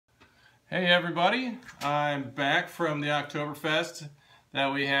Hey everybody, I'm back from the Oktoberfest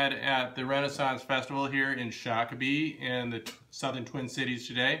that we had at the Renaissance Festival here in Shakopee in the southern Twin Cities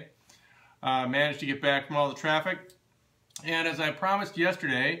today. Managed to get back from all the traffic, and as I promised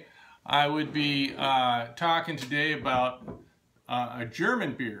yesterday, I would be talking today about a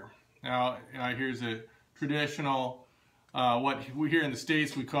German beer. Now here's a traditional, what we here in the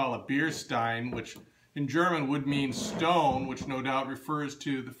States we call a beer stein, which in German would mean stone, which no doubt refers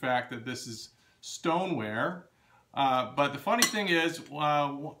to the fact that this is stoneware. But the funny thing is, when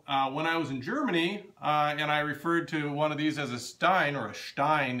I was in Germany and I referred to one of these as a stein, or a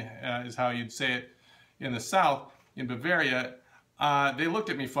stein is how you'd say it in the south, in Bavaria, they looked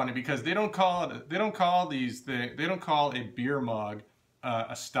at me funny because they don't call a beer mug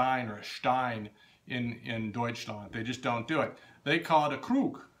a stein or a stein in Deutschland. They just don't do it. They call it a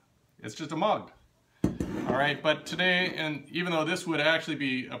Krug. It's just a mug. All right, but today, and even though this would actually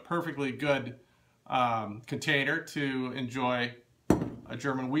be a perfectly good container to enjoy a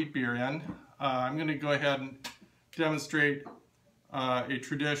German wheat beer in, I'm going to go ahead and demonstrate a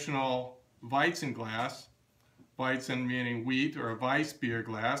traditional Weizen glass. Weizen meaning wheat, or a Weiss beer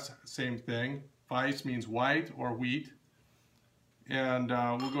glass, same thing. Weiss means white or wheat. And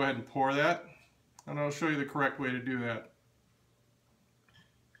we'll go ahead and pour that, and I'll show you the correct way to do that.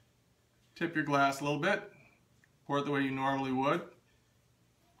 Tip your glass a little bit, pour it the way you normally would,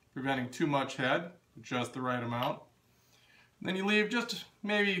 preventing too much head, just the right amount. And then you leave just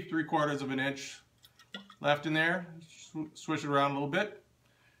maybe 3/4 of an inch left in there, swish it around a little bit.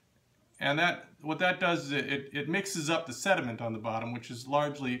 And what that does is it mixes up the sediment on the bottom, which is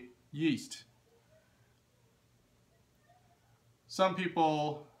largely yeast. Some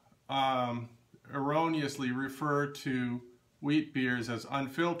people erroneously refer to wheat beers as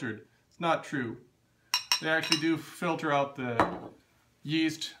unfiltered. Not true. They actually do filter out the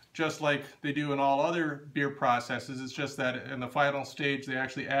yeast just like they do in all other beer processes. It's just that in the final stage they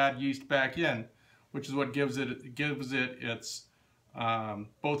actually add yeast back in, which is what gives it its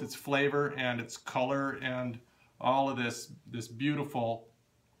both its flavor and its color and all of this beautiful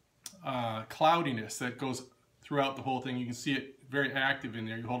cloudiness that goes throughout the whole thing. You can see it very active in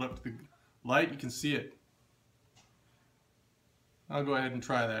there. You hold up to the light, you can see it. I'll go ahead and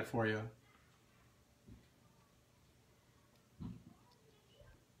try that for you.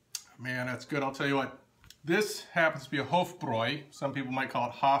 Man, that's good. I'll tell you what, this happens to be a Hofbräu. Some people might call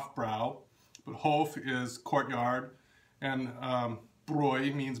it Hofbräu, but Hof is courtyard, and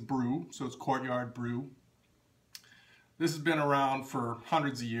Bräu means brew, so it's courtyard brew. This has been around for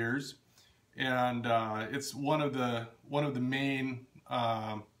hundreds of years, and it's one of the main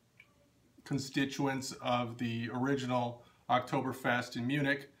constituents of the original Oktoberfest in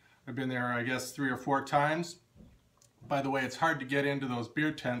Munich. I've been there, I guess, 3 or 4 times. By the way, it's hard to get into those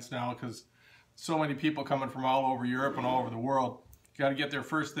beer tents now because so many people coming from all over Europe and all over the world. You got to get there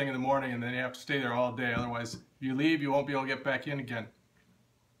first thing in the morning, and then you have to stay there all day. Otherwise, if you leave, you won't be able to get back in again.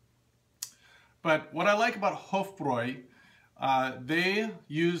 But what I like about Hofbräu, they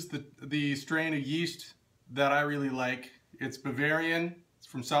use the strain of yeast that I really like. It's Bavarian, it's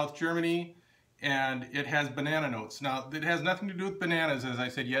from South Germany, and it has banana notes. Now, it has nothing to do with bananas, as I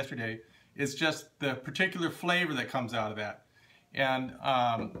said yesterday. It's just the particular flavor that comes out of that. And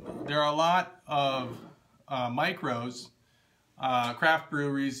there are a lot of micros, craft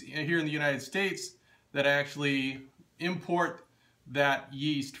breweries here in the United States that actually import that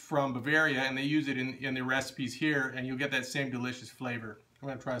yeast from Bavaria, and they use it in the recipes here, and you'll get that same delicious flavor. I'm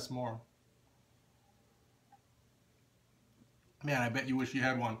going to try some more. Man, I bet you wish you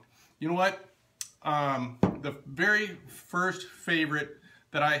had one. You know what? The very first favorite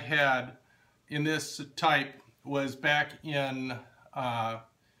that I had in this type was back in,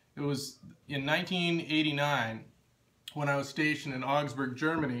 it was in 1989 when I was stationed in Augsburg,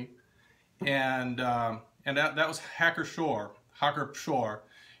 Germany, and that was Hacker-Pschorr,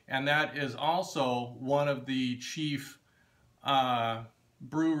 and that is also one of the chief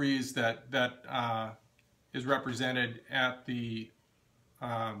breweries that is represented at the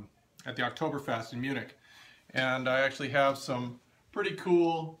Oktoberfest in Munich. And I actually have some pretty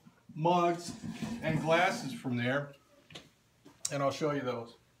cool mugs and glasses from there, and I'll show you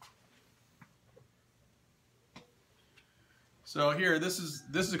those. So here, this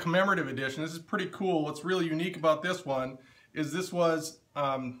is a commemorative edition. This is pretty cool. What's really unique about this one is this was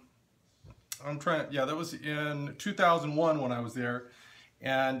that was in 2001 when I was there,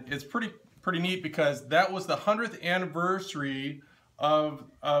 and it's pretty neat because that was the 100th anniversary of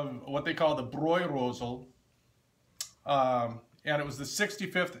what they call the Bräurosel. And it was the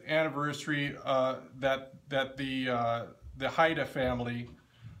 65th anniversary that the Haida family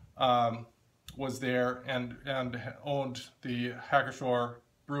was there and owned the Hacker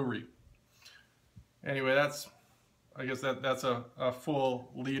Brewery. Anyway, I guess that's a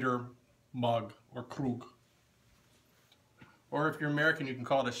full liter mug or krug. Or if you're American, you can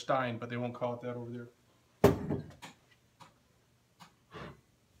call it a stein, but they won't call it that over there.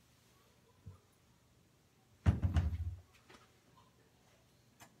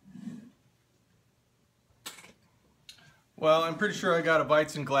 Well, I'm pretty sure I got a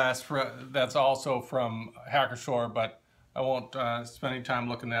Weizen glass that's also from Hacker, but I won't spend any time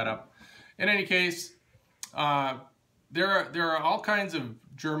looking that up. In any case, there are all kinds of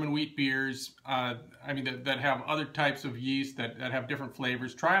German wheat beers. I mean that have other types of yeast that have different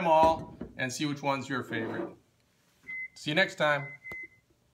flavors. Try them all and see which one's your favorite. See you next time.